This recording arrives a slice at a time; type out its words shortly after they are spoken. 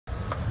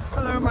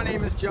my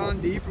name is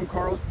John D from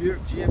Carl's Buick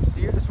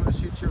GMC. I just want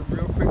to shoot you a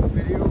real quick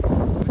video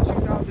of the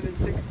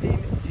 2016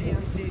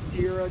 GMC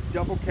Sierra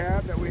double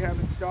cab that we have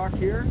in stock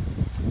here.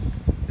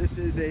 This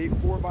is a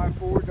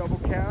 4x4 double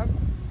cab.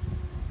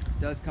 It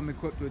does come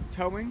equipped with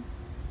towing.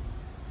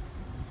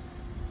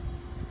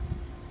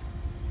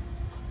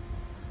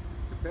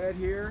 The bed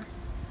here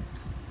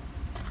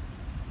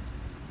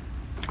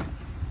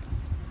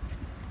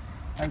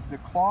has the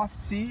cloth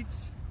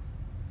seats,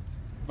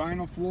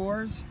 vinyl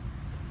floors,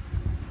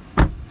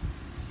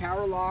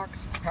 power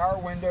locks, power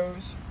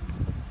windows,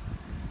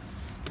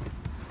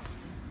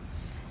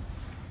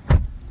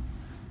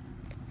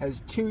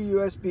 has 2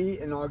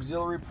 USB and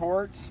auxiliary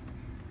ports,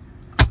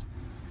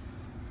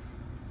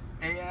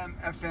 AM,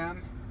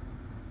 FM,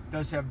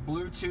 does have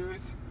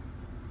Bluetooth.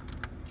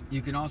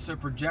 You can also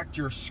project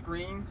your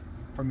screen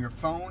from your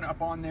phone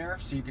up on there,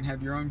 so you can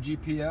have your own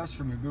GPS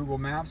from your Google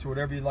Maps or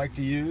whatever you like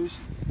to use.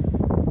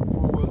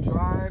 4-wheel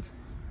drive,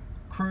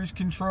 cruise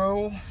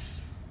control.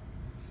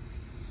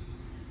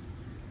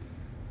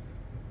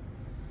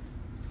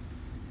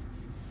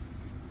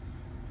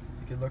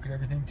 You can look at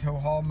everything tow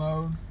haul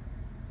mode.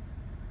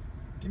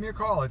 Give me a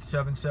call at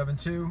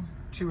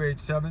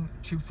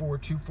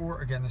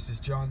 772-287-2424. Again, this is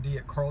John D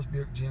at Carl's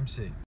Buick GMC.